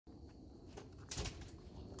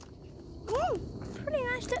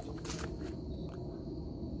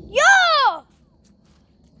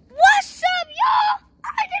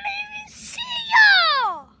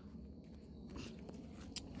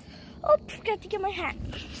to get my hat.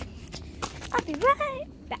 I'll be right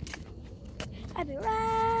back. I'll be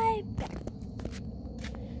right back.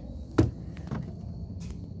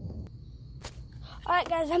 Alright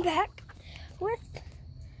guys, I'm back with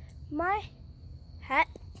my hat.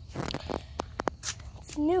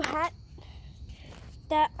 It's a new hat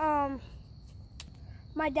that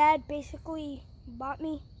my dad basically bought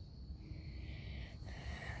me.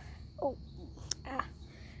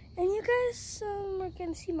 And you guys are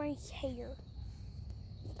gonna see my hair.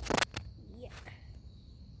 Yeah.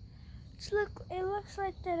 It looks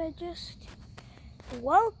like that I just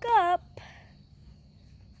woke up,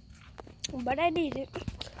 but I didn't.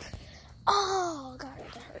 Oh God,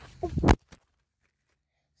 that hurt. Oh.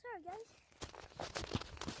 Sorry guys.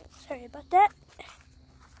 Sorry about that.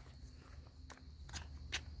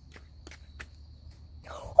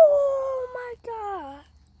 Oh my God.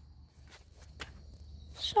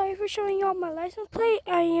 Sorry for showing y'all my license plate.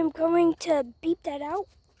 I am going to beep that out.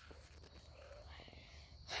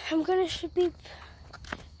 I'm gonna beep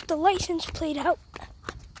the license plate out.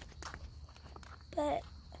 But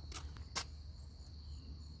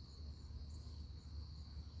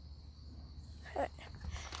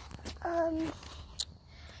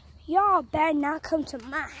y'all better not come to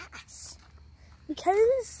my house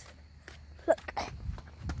because look.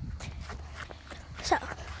 So,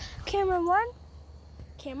 camera 1,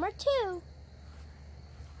 camera 2.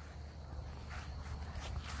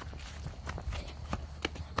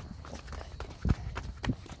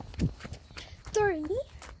 Three.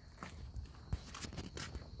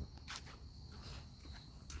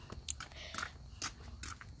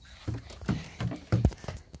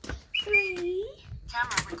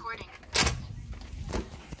 Camera recording.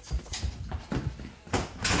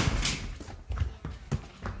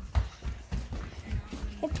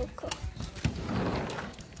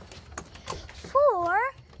 4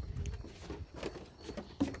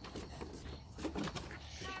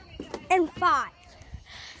 and 5.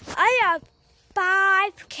 I have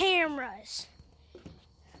 5 cameras.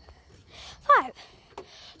 5.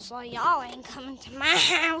 So y'all ain't coming to my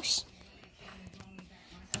house.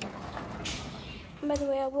 By the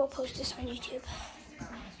way, I will post this on YouTube.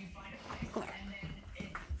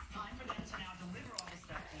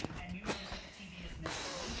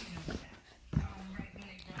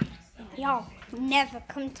 Y'all never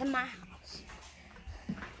come to my house.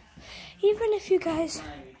 Even if you guys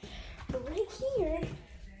are right here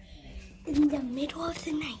in the middle of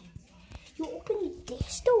the night, you open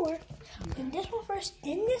this door, open this one first,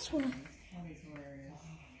 then this one.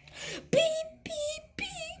 Beep, beep,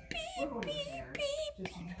 beep, beep, beep, beep,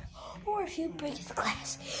 beep. Or if you break the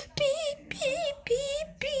glass, beep, beep,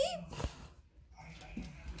 beep, beep.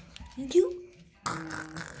 You do.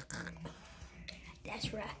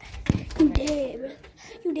 That's right. You did.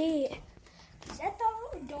 You did. That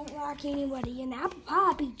dog don't rock anybody, and Apple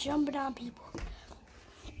Pie be jumping on people.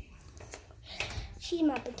 She's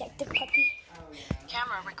my protective puppy.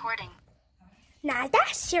 Camera recording. Nah,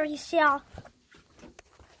 that's serious, y'all.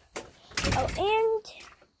 Oh, and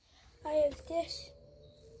I have this.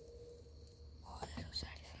 Oh, that's so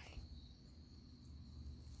satisfying.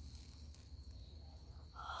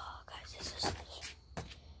 Oh, guys, this is satisfying.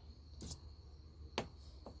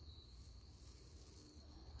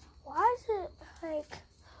 Why is it like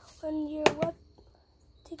when you're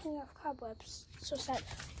taking off cobwebs so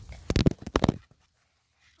satisfying?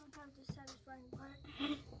 Sometimes the satisfying part.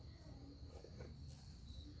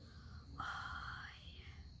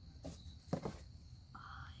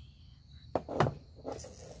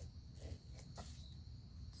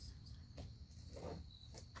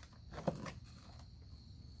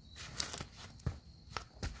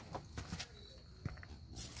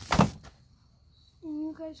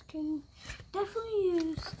 You guys can definitely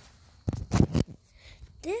use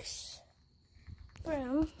this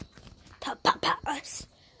room to pop us,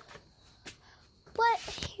 but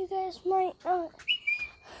you guys might not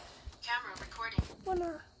Camera recording.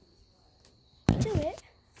 wanna do it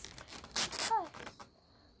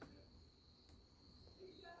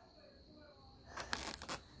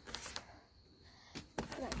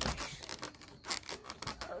because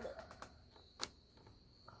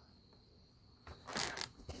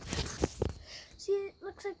see, it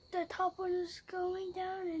looks like the top one is going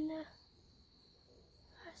down and the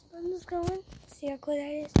last one is going. See how cool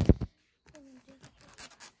that is?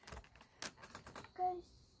 Guys,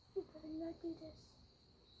 you better not do this.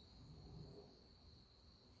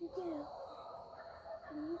 If you do,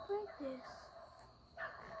 when you break this,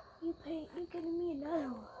 you're giving me another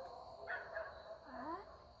one. Alright?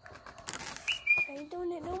 I ain't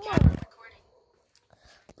doing it no more. Camera recording.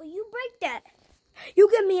 But you break that, you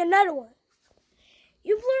give me another one.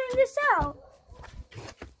 You blurring this out.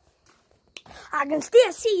 I can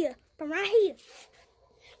still see you from right here.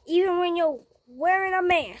 Even when you're wearing a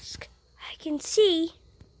mask, I can see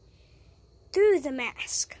through the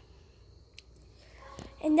mask.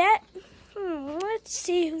 And that, let's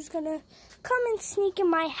see who's gonna come and sneak in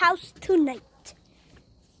my house tonight.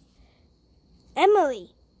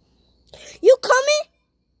 Emily, you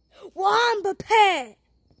coming? Well, I'm prepared.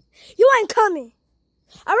 You ain't coming.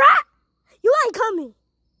 All right? You ain't coming.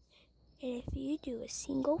 And if you do a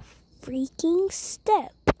single freaking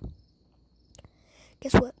step,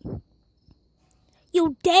 guess what?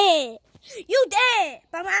 You dead. You dead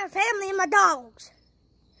by my family and my dogs.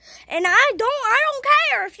 And I don't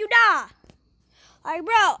care if you die. Like,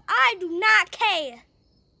 bro, I do not care.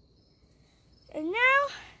 And now,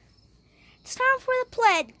 it's time for the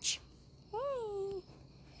pledge.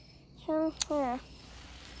 Here.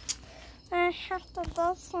 I have to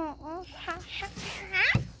do something.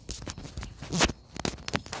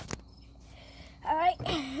 Alright.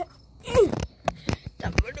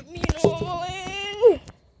 Time for the meal.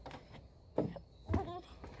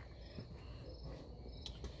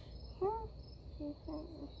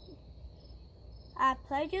 I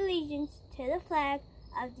pledge allegiance to the flag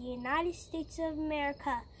of the United States of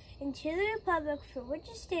America and to the republic for which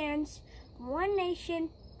it stands, one nation,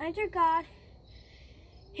 under God,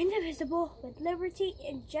 indivisible, with liberty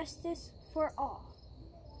and justice for all.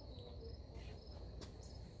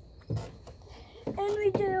 And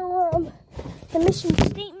we do the mission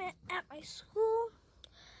statement at my school.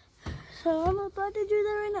 So I'm about to do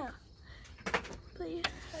that right now. But you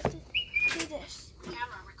have to do this.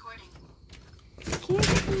 Camera recording. Can you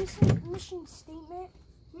get the mission statement?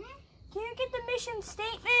 Can you get the mission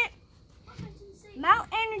statement? Mount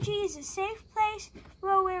Energy is a safe place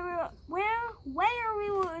where we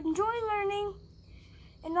will enjoy learning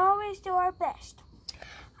and always do our best.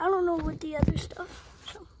 I don't know what the other stuff.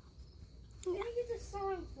 So, yeah. Let me get the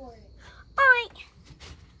song for it. All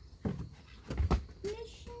right.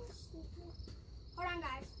 Mission statement. Hold on,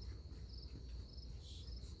 guys.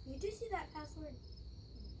 You do see that password?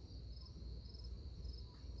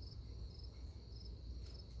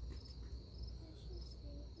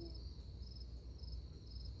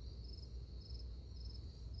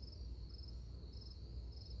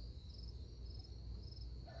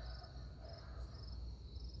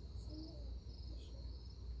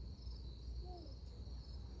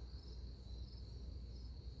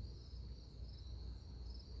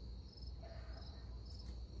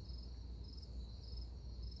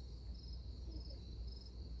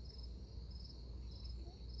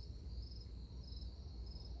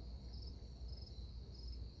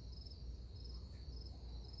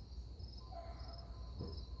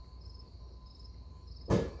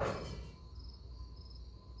 Mount Energy is a safe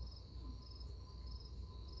place where we enjoy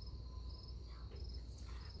learning and be friendly with everyone.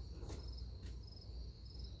 We know we can achieve,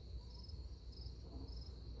 we won't give up,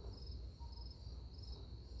 and we will always do our best.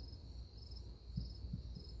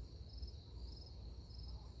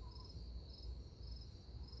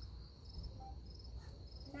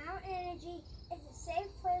 Mount Energy is a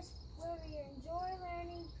safe place where we enjoy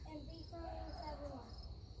learning and be friendly with everyone.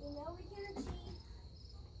 We know we can achieve,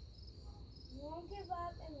 we won't give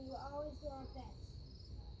up, and we will always do our best.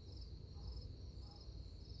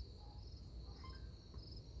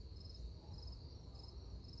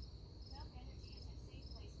 My daughter Natalie, she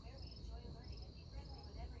is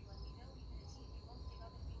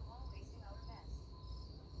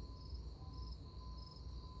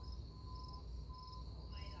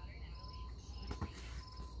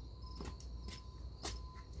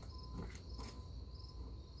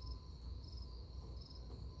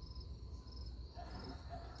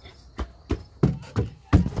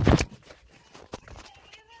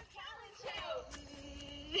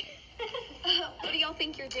What do y'all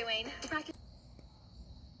think you're doing? Practice.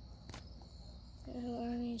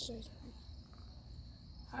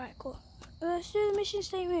 Alright, cool. Let's do the mission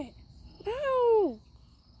statement. No!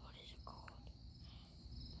 What is it called?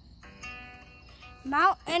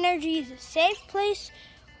 Mount Energy is a safe place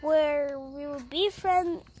where we will be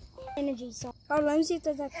friends. Energy song. Oh, let me see if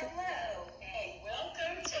that's actually. Hello, and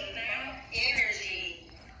welcome to Mount Energy.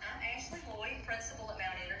 I'm Ashley Lloyd, principal at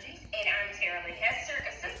Mount Energy, and I'm Carolyn Hester,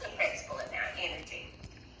 assistant principal at Mount Energy.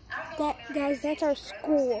 Guys, that's our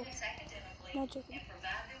school. Not joking. And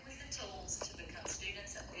provide them with the tools to become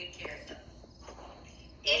students of good character.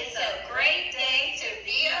 It's a great day to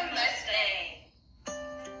be a Mustang.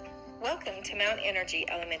 Welcome to Mount Energy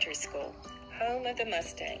Elementary School, home of the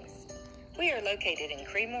Mustangs. We are located in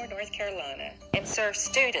Creedmoor, North Carolina, and serve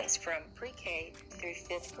students from pre-K through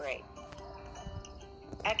 5th grade.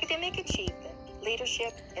 Academic achievement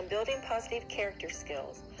leadership, and building positive character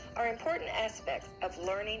skills are important aspects of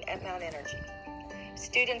learning at Mount Energy.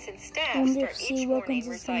 Students and staff start each morning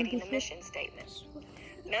reciting the mission statement.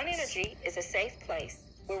 Mount Energy is a safe place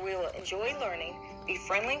where we will enjoy learning, be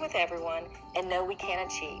friendly with everyone, and know we can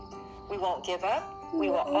achieve. We won't give up. We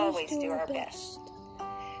will always do our best.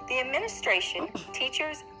 The administration,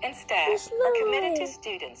 teachers, and staff are committed to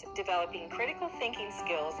students developing critical thinking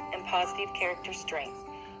skills and positive character strengths,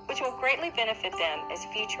 which will greatly benefit them as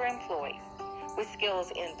future employees, with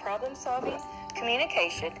skills in problem solving,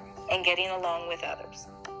 communication, and getting along with others.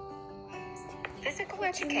 Physical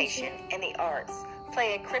education and the arts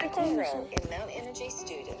play a critical role in Mount Energy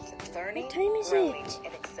students learning, growing,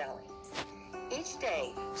 and excelling. Each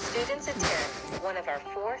day, students attend one of our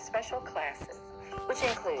 4 special classes, which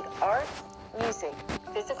include art, music,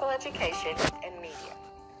 physical education, and media.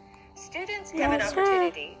 Students have an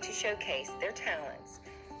opportunity to showcase their talents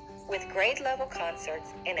with grade-level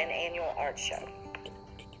concerts and an annual art show.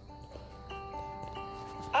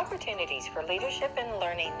 Opportunities for leadership and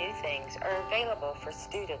learning new things are available for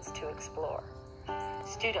students to explore.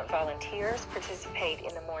 Student volunteers participate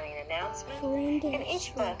in the morning announcement, and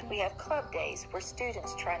each month we have club days where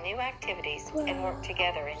students try new activities and work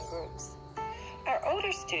together in groups. Our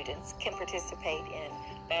older students can participate in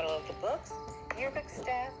Battle of the Books, yearbook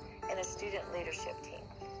staff, and a student leadership team.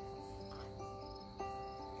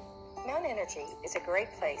 Mount Energy is a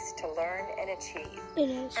great place to learn and achieve. It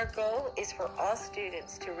is. Our goal is for all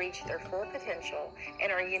students to reach their full potential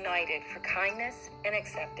and are united for kindness and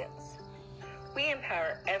acceptance. We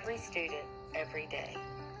empower every student every day.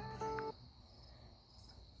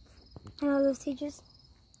 I know those teachers.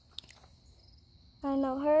 I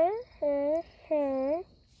know her,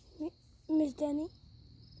 Miss Denny.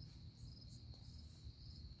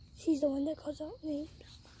 She's the one that calls out names.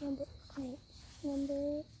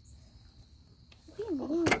 Number.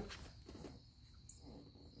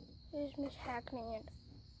 There's Miss Hackney and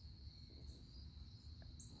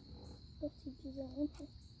those teachers are in here.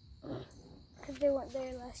 Because they weren't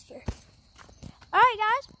there last year. Alright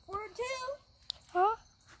guys, we're 2. Huh?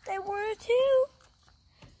 They were 2.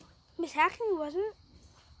 Miss Hackney wasn't.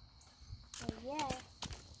 Oh, yeah.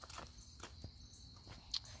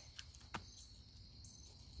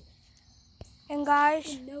 And guys,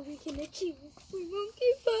 we know we can achieve it. We won't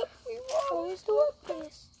give up. We won't always do our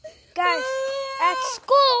best. Guys, at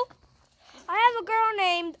school, I have a girl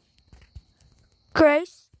named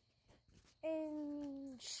Grace.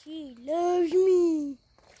 And she loves me.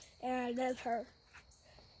 And I love her.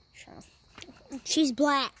 So, she's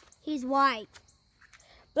black. He's white.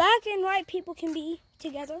 Black and white people can be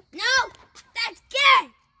together. No! That's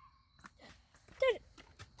gay!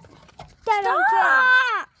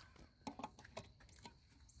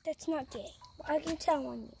 That's not gay. I can tell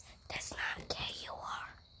on you. That's not gay, you are.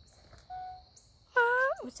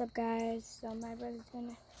 What's up, guys?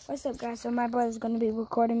 So my brother's gonna be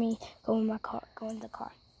recording me go in the car.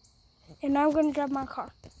 And I'm gonna drive my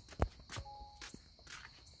car.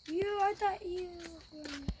 I thought you were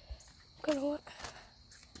gonna what?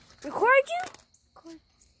 Record you?